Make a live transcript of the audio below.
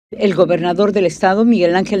El gobernador del estado,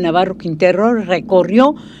 Miguel Ángel Navarro Quintero,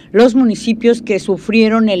 recorrió los municipios que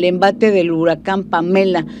sufrieron el embate del huracán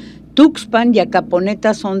Pamela. Tuxpan y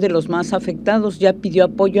Acaponeta son de los más afectados. Ya pidió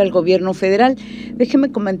apoyo al gobierno federal.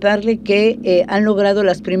 Déjeme comentarle que han logrado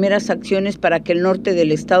las primeras acciones para que el norte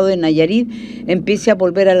del estado de Nayarit empiece a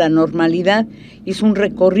volver a la normalidad. Hizo un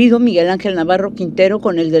recorrido Miguel Ángel Navarro Quintero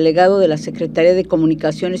con el delegado de la Secretaría de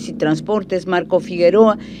Comunicaciones y Transportes, Marco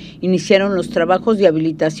Figueroa. Iniciaron los trabajos de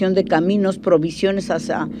habilitación de caminos, provisiones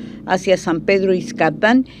hacia San Pedro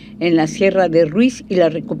Ixcatán, en la Sierra de Ruiz, y la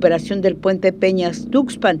recuperación del puente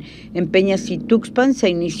Peñas-Tuxpan. En Peñas y Tuxpan se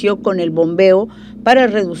inició con el bombeo para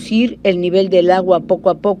reducir el nivel del agua poco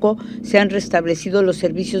a poco. Se han restablecido los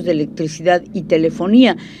servicios de electricidad y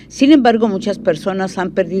telefonía. Sin embargo, muchas personas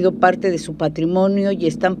han perdido parte de su patrimonio y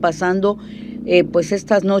están pasando pues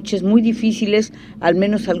estas noches muy difíciles, al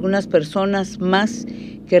menos algunas personas más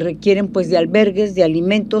que requieren pues de albergues, de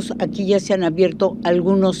alimentos. Aquí ya se han abierto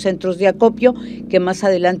algunos centros de acopio que más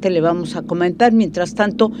adelante le vamos a comentar. Mientras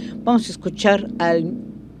tanto, vamos a escuchar al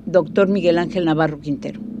doctor Miguel Ángel Navarro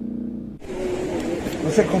Quintero.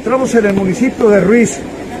 Nos encontramos en el municipio de Ruiz,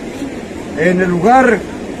 en el lugar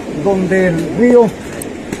donde el río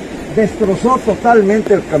destrozó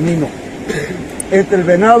totalmente el camino entre el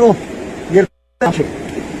Venado y el Panche.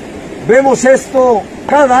 Vemos esto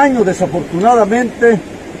cada año, desafortunadamente,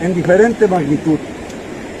 en diferente magnitud.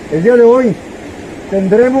 El día de hoy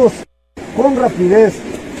tendremos con rapidez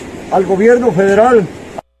al gobierno federal,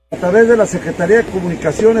 a través de la Secretaría de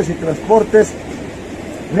Comunicaciones y Transportes,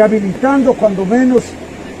 rehabilitando cuando menos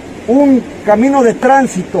un camino de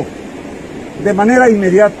tránsito de manera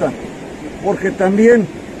inmediata, porque también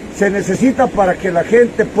se necesita para que la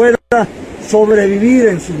gente pueda sobrevivir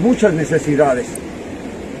en sus muchas necesidades.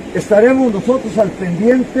 Estaremos nosotros al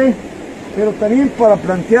pendiente, pero también para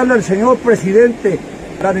plantearle al señor presidente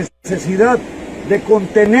la necesidad de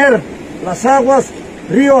contener las aguas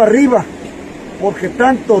río arriba, porque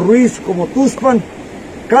tanto Ruiz como Tuxpan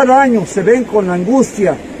cada año se ven con la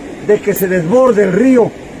angustia de que se desborde el río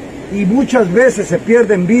y muchas veces se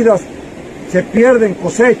pierden vidas, se pierden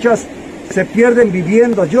cosechas, se pierden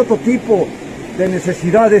viviendas y otro tipo de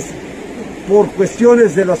necesidades por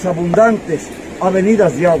cuestiones de las abundantes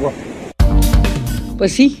avenidas de agua.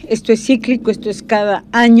 Pues sí, esto es cíclico, esto es cada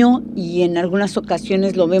año, y en algunas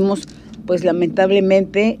ocasiones lo vemos pues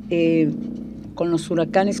lamentablemente con los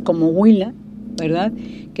huracanes como Huila, ¿verdad?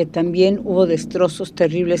 Que también hubo destrozos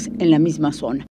terribles en la misma zona.